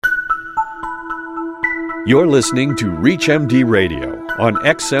You're listening to ReachMD Radio on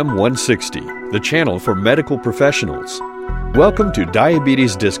XM 160, the channel for medical professionals. Welcome to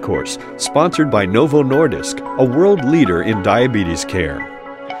Diabetes Discourse, sponsored by Novo Nordisk, a world leader in diabetes care.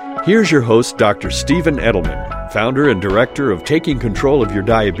 Here's your host, Dr. Stephen Edelman, founder and director of Taking Control of Your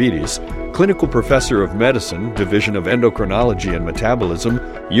Diabetes, clinical professor of medicine, Division of Endocrinology and Metabolism,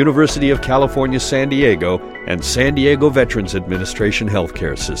 University of California, San Diego, and San Diego Veterans Administration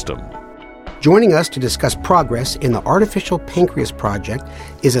Healthcare System. Joining us to discuss progress in the Artificial Pancreas Project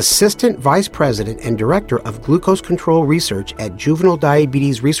is Assistant Vice President and Director of Glucose Control Research at Juvenile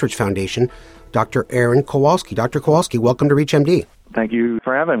Diabetes Research Foundation, Dr. Aaron Kowalski. Dr. Kowalski, welcome to ReachMD. Thank you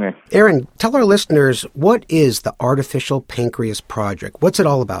for having me. Aaron, tell our listeners, what is the Artificial Pancreas Project? What's it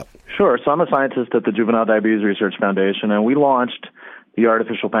all about? Sure. So I'm a scientist at the Juvenile Diabetes Research Foundation, and we launched the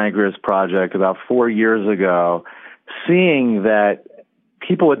Artificial Pancreas Project about 4 years ago, seeing that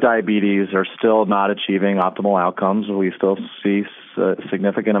people with diabetes are still not achieving optimal outcomes. We still see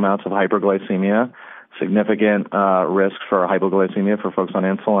significant amounts of hyperglycemia, significant risk for hypoglycemia for folks on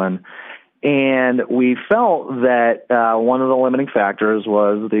insulin. And we felt that one of the limiting factors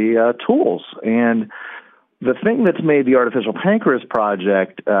was the tools. And the thing that's made the Artificial Pancreas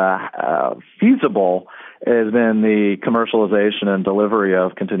Project feasible has been the commercialization and delivery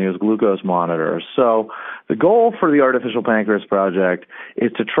of continuous glucose monitors. So the goal for the Artificial Pancreas Project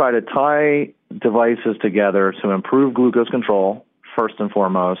is to try to tie devices together to improve glucose control, first and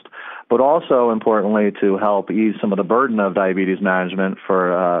foremost, but also, importantly, to help ease some of the burden of diabetes management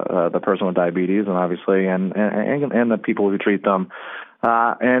for the person with diabetes and obviously and the people who treat them.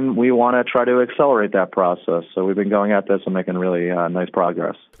 And we want to try to accelerate that process. So we've been going at this and making really nice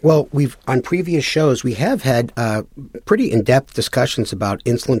progress. Well, on previous shows, we have had pretty in-depth discussions about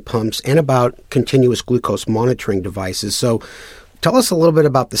insulin pumps and about continuous glucose monitoring devices. So tell us a little bit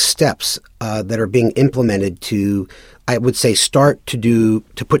about the steps that are being implemented to, I would say, start to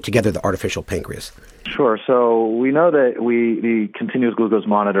put together the artificial pancreas. Sure. So we know that the continuous glucose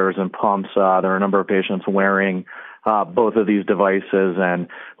monitors and pumps, there are a number of patients wearing both of these devices, and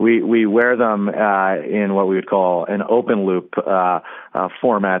we wear them in what we would call an open loop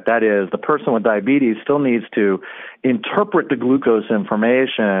format. That is, the person with diabetes still needs to interpret the glucose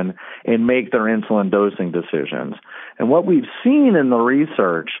information and make their insulin dosing decisions. And what we've seen in the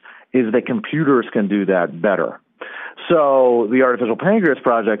research is that computers can do that better. So the Artificial Pancreas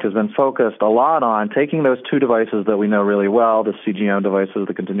Project has been focused a lot on taking those two devices that we know really well, the CGM devices,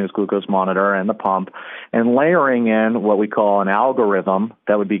 the continuous glucose monitor, and the pump, and layering in what we call an algorithm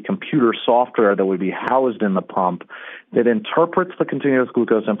that would be computer software that would be housed in the pump that interprets the continuous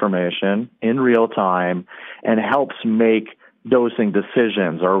glucose information in real time and helps make dosing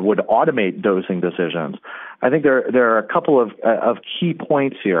decisions or would automate dosing decisions. I think there are a couple of key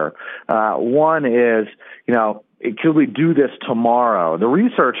points here. One is, could we do this tomorrow? The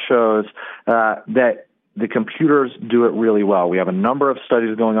research shows that the computers do it really well. We have a number of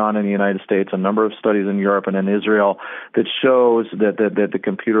studies going on in the United States, a number of studies in Europe and in Israel that shows that the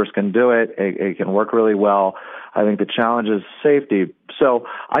computers can do it. It can work really well. I think the challenge is safety. So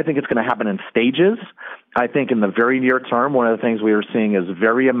I think it's going to happen in stages. I think in the very near term, one of the things we are seeing is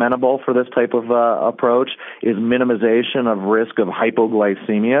very amenable for this type of approach is minimization of risk of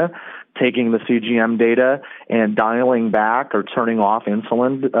hypoglycemia, taking the CGM data and dialing back or turning off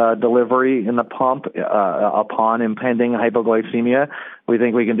insulin delivery in the pump upon impending hypoglycemia. We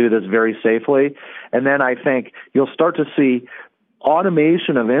think we can do this very safely. And then I think you'll start to see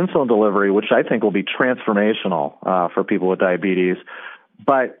automation of insulin delivery, which I think will be transformational for people with diabetes.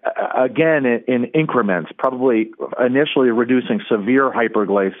 But again, in increments, probably initially reducing severe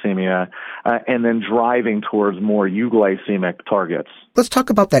hyperglycemia and then driving towards more euglycemic targets. Let's talk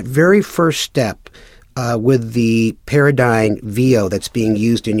about that very first step with the Paradigm VO that's being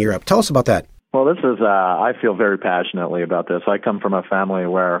used in Europe. Tell us about that. Well, this is, I feel very passionately about this. I come from a family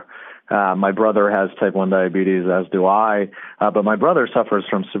where my brother has type 1 diabetes, as do I, but my brother suffers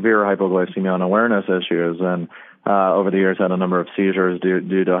from severe hypoglycemia and awareness issues, and over the years had a number of seizures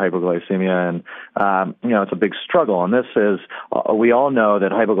due to hypoglycemia, and it's a big struggle. And this is, we all know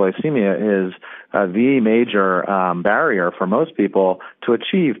that hypoglycemia is the major barrier for most people to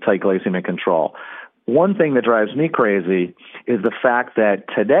achieve tight glycemic control. One thing that drives me crazy is the fact that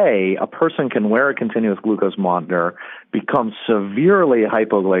today a person can wear a continuous glucose monitor, become severely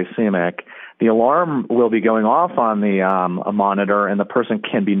hypoglycemic, the alarm will be going off on the monitor, and the person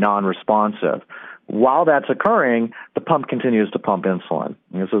can be non-responsive. While that's occurring, the pump continues to pump insulin.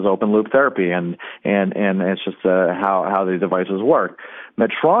 This is open loop therapy, and it's just how the devices work.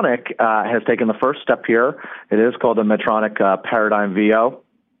 Medtronic has taken the first step here. It is called the Medtronic Paradigm VO.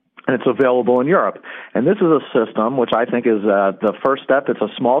 and it's available in Europe. And this is a system which I think is the first step. It's a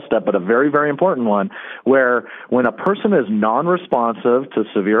small step, but a very, very important one, where when a person is non-responsive to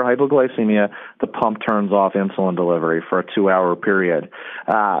severe hypoglycemia, the pump turns off insulin delivery for a 2-hour period.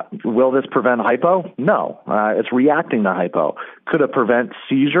 Will this prevent hypo? No. It's reacting to hypo. Could it prevent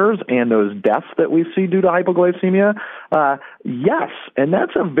seizures and those deaths that we see due to hypoglycemia? Yes, and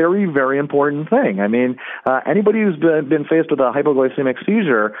that's a very, very important thing. I mean, anybody who's been faced with a hypoglycemic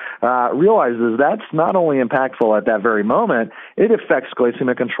seizure realizes that's not only impactful at that very moment, it affects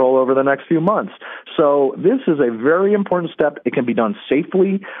glycemic control over the next few months. So this is a very important step. It can be done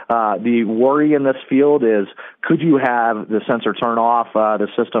safely. The worry in this field is, could you have the sensor turn off the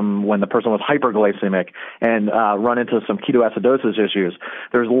system when the person was hyperglycemic and run into some ketoacidosis issues?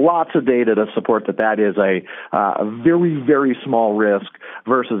 There's lots of data to support that is a very, very small risk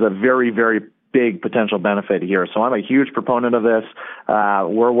versus a very, very big potential benefit here. So I'm a huge proponent of this.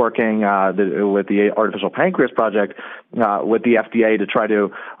 We're working with the Artificial Pancreas Project with the FDA to try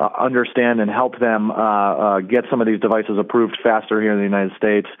to understand and help them get some of these devices approved faster here in the United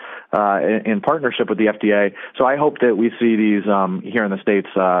States in partnership with the FDA. So I hope that we see these here in the States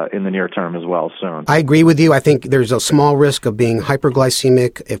in the near term as well soon. I agree with you. I think there's a small risk of being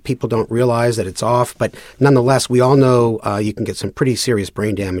hyperglycemic if people don't realize that it's off. But nonetheless, we all know you can get some pretty serious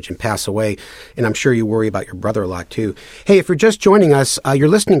brain damage and pass away. And I'm sure you worry about your brother a lot, too. Hey, if you're just joining us, you're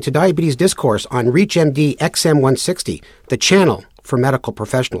listening to Diabetes Discourse on ReachMD XM160, the channel for medical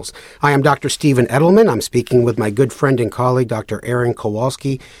professionals. I am Dr. Stephen Edelman. I'm speaking with my good friend and colleague, Dr. Aaron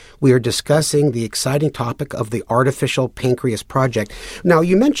Kowalski. We are discussing the exciting topic of the Artificial Pancreas Project. Now,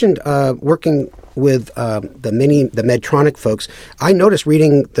 you mentioned working with the Medtronic folks. I noticed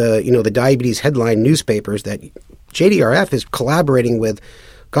reading the diabetes headline newspapers that JDRF is collaborating with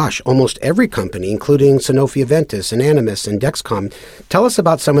almost every company, including Sanofi Aventis and Animas and Dexcom. Tell us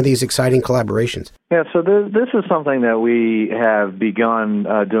about some of these exciting collaborations. Yeah, so this is something that we have begun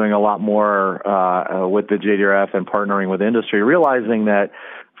doing a lot more with the JDRF and partnering with industry, realizing that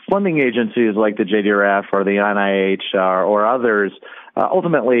funding agencies like the JDRF or the NIH or others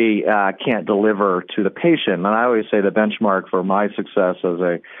ultimately can't deliver to the patient. And I always say the benchmark for my success as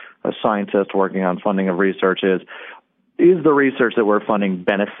a scientist working on funding of research is the research that we're funding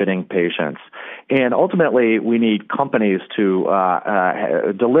benefiting patients? And ultimately, we need companies to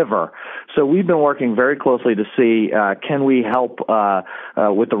deliver. So we've been working very closely to see, can we help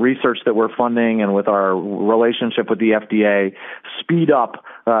with the research that we're funding and with our relationship with the FDA speed up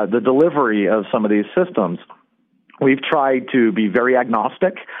the delivery of some of these systems? We've tried to be very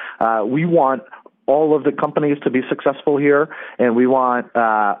agnostic. We want all of the companies to be successful here, and we want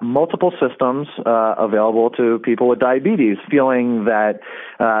multiple systems available to people with diabetes, feeling that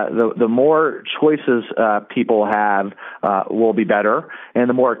the more choices people have will be better, and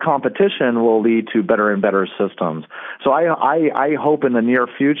the more competition will lead to better and better systems. So I hope in the near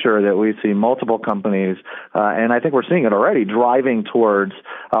future that we see multiple companies, and I think we're seeing it already, driving towards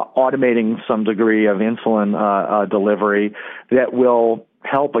automating some degree of insulin delivery that will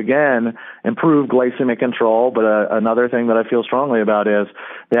help, again, improve glycemic control. But another thing that I feel strongly about is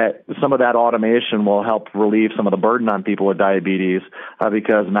that some of that automation will help relieve some of the burden on people with diabetes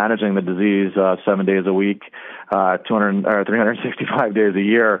because managing the disease 7 days a week, 365 days a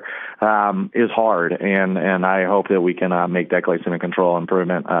year is hard. And I hope that we can make that glycemic control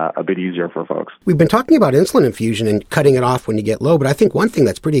improvement a bit easier for folks. We've been talking about insulin infusion and cutting it off when you get low, but I think one thing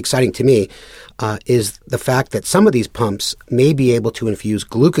that's pretty exciting to me is the fact that some of these pumps may be able to infuse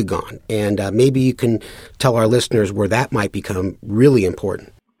glucagon. And maybe you can tell our listeners where that might become really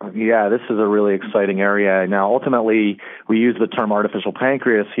important. Yeah, this is a really exciting area. Now, ultimately, we use the term artificial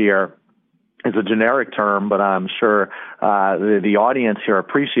pancreas here as a generic term, but I'm sure the audience here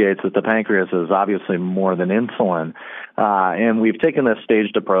appreciates that the pancreas is obviously more than insulin. And we've taken this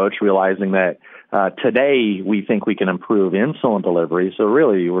staged approach, realizing that today we think we can improve insulin delivery. So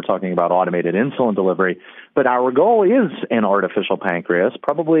really, we're talking about automated insulin delivery. But our goal is an artificial pancreas,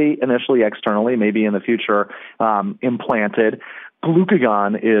 probably initially externally, maybe in the future implanted.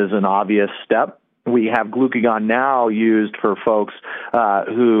 Glucagon is an obvious step. We have glucagon now used for folks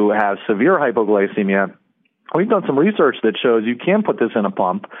who have severe hypoglycemia. We've done some research that shows you can put this in a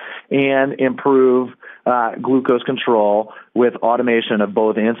pump and improve glucose control with automation of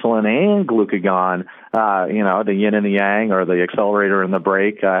both insulin and glucagon, the yin and the yang, or the accelerator and the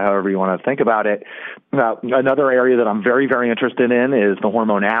brake, however you want to think about it. Another area that I'm very, very interested in is the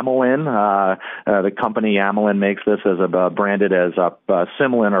hormone amylin. The company Amylin makes this as branded as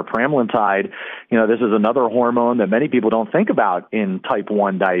Symlin or pramlintide. This is another hormone that many people don't think about in type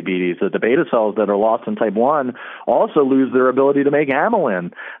 1 diabetes. That the beta cells that are lost in type 1 also lose their ability to make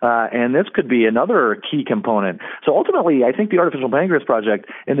amylin. And this could be another key component. So ultimately, I think the Artificial Pancreas Project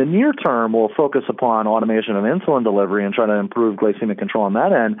in the near term will focus upon automation of insulin delivery and try to improve glycemic control on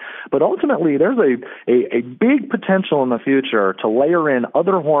that end. But ultimately, there's a big potential in the future to layer in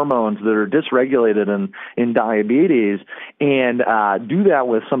other hormones that are dysregulated in diabetes and do that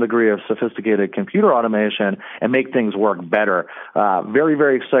with some degree of sophisticated computer automation and make things work better. Very,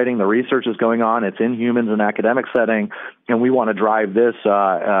 very exciting. The research is going on. It's in humans in academic setting, and we want to drive this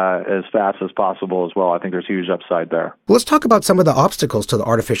as fast as possible as well. I think there's huge upside there. Well, let's talk about some of the obstacles to the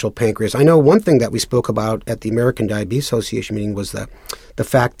artificial pancreas. I know one thing that we spoke about at the American Diabetes Association meeting was the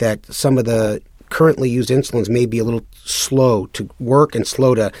fact that some of the currently used insulins may be a little slow to work and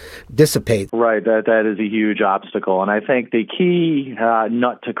slow to dissipate. Right, that is a huge obstacle. And I think the key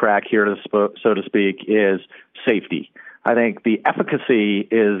nut to crack here, so to speak, is safety. I think the efficacy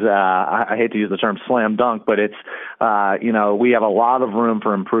is, I hate to use the term slam dunk, but it's, we have a lot of room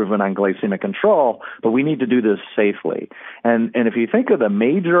for improvement on glycemic control, but we need to do this safely. And if you think of the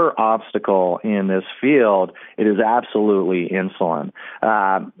major obstacle in this field, it is absolutely insulin.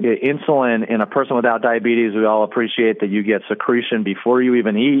 Insulin in a person without diabetes, we all appreciate that you get secretion before you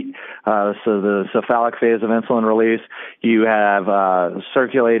even eat. So the cephalic phase of insulin release, you have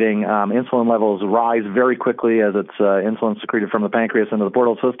circulating insulin levels rise very quickly as it's insulin secreted from the pancreas into the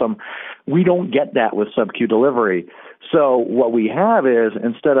portal system. We don't get that with sub-Q delivery. So what we have is,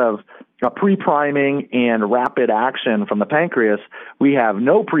 instead of a pre-priming and rapid action from the pancreas, we have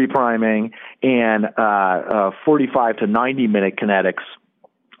no pre-priming and 45 to 90-minute kinetics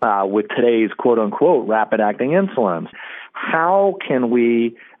with today's quote-unquote rapid-acting insulins. How can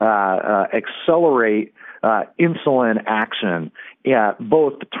we accelerate insulin action? Yeah,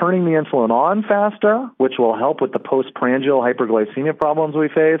 both turning the insulin on faster, which will help with the postprandial hyperglycemia problems we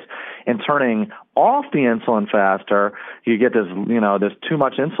face, and turning off the insulin faster. You get this, there's too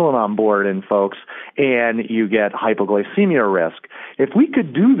much insulin on board in folks, and you get hypoglycemia risk. If we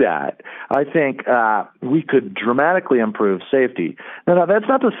could do that, I think we could dramatically improve safety. Now, that's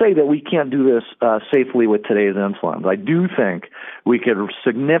not to say that we can't do this safely with today's insulins. I do think we could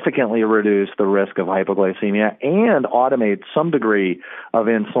significantly reduce the risk of hypoglycemia and automate some degree of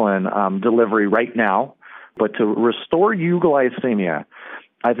insulin delivery right now. But to restore euglycemia,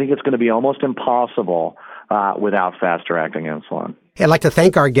 I think it's going to be almost impossible without faster-acting insulin. I'd like to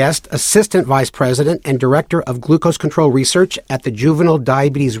thank our guest, Assistant Vice President and Director of Glucose Control Research at the Juvenile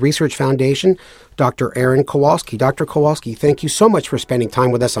Diabetes Research Foundation, Dr. Aaron Kowalski. Dr. Kowalski, thank you so much for spending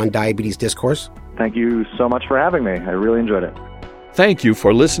time with us on Diabetes Discourse. Thank you so much for having me. I really enjoyed it. Thank you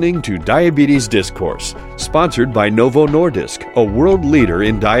for listening to Diabetes Discourse, sponsored by Novo Nordisk, a world leader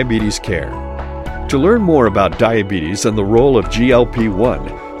in diabetes care. To learn more about diabetes and the role of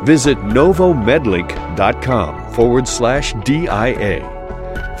GLP-1, visit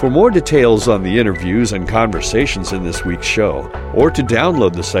novomedlink.com/DIA. For more details on the interviews and conversations in this week's show, or to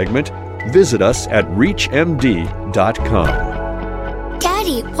download the segment, visit us at reachmd.com.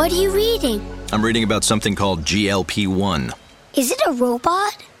 Daddy, what are you reading? I'm reading about something called GLP-1. Is it a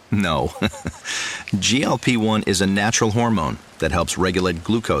robot? No. GLP-1 is a natural hormone that helps regulate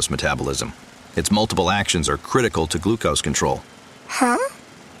glucose metabolism. Its multiple actions are critical to glucose control. Huh?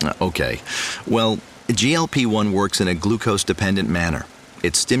 Okay. Well, GLP-1 works in a glucose-dependent manner.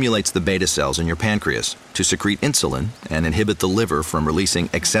 It stimulates the beta cells in your pancreas to secrete insulin and inhibit the liver from releasing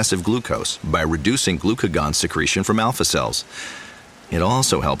excessive glucose by reducing glucagon secretion from alpha cells. It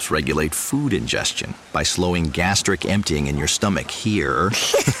also helps regulate food ingestion by slowing gastric emptying in your stomach here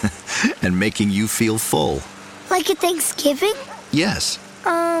and making you feel full. Like at Thanksgiving? Yes.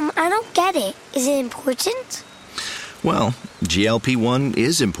 I don't get it. Is it important? Well, GLP-1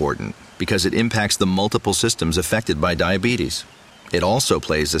 is important because it impacts the multiple systems affected by diabetes. It also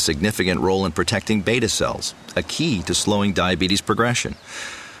plays a significant role in protecting beta cells, a key to slowing diabetes progression.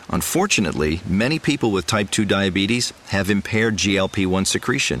 Unfortunately, many people with type 2 diabetes have impaired GLP-1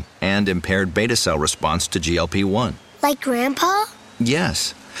 secretion and impaired beta cell response to GLP-1. Like Grandpa?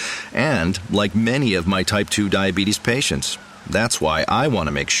 Yes, and like many of my type 2 diabetes patients. That's why I want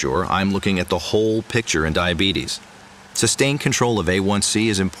to make sure I'm looking at the whole picture in diabetes. Sustained control of A1C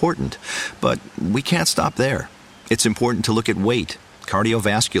is important, but we can't stop there. It's important to look at weight,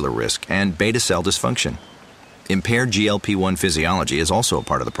 cardiovascular risk, and beta cell dysfunction. Impaired GLP-1 physiology is also a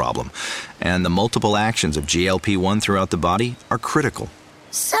part of the problem, and the multiple actions of GLP-1 throughout the body are critical.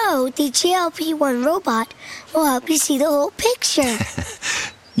 So, the GLP-1 robot will help you see the whole picture.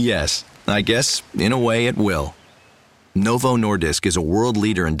 Yes, I guess, in a way, it will. Novo Nordisk is a world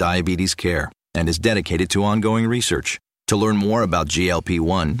leader in diabetes care and is dedicated to ongoing research. To learn more about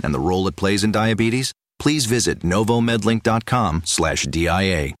GLP-1 and the role it plays in diabetes, please visit novomedlink.com/DIA.